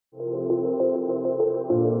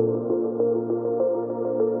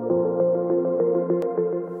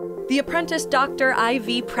The Apprentice Doctor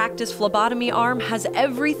IV Practice Phlebotomy arm has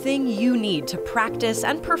everything you need to practice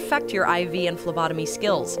and perfect your IV and phlebotomy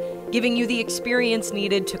skills, giving you the experience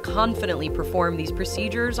needed to confidently perform these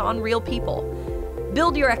procedures on real people.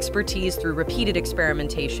 Build your expertise through repeated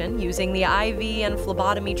experimentation using the IV and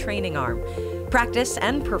phlebotomy training arm. Practice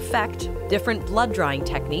and perfect different blood drawing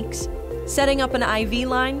techniques, setting up an IV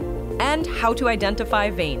line, and how to identify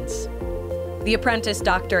veins. The Apprentice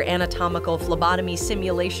Doctor Anatomical Phlebotomy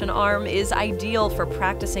Simulation Arm is ideal for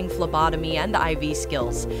practicing phlebotomy and IV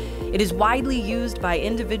skills. It is widely used by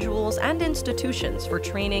individuals and institutions for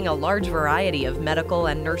training a large variety of medical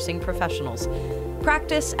and nursing professionals.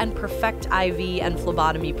 Practice and perfect IV and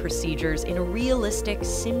phlebotomy procedures in a realistic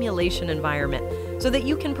simulation environment so that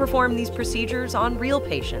you can perform these procedures on real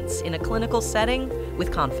patients in a clinical setting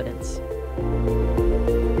with confidence.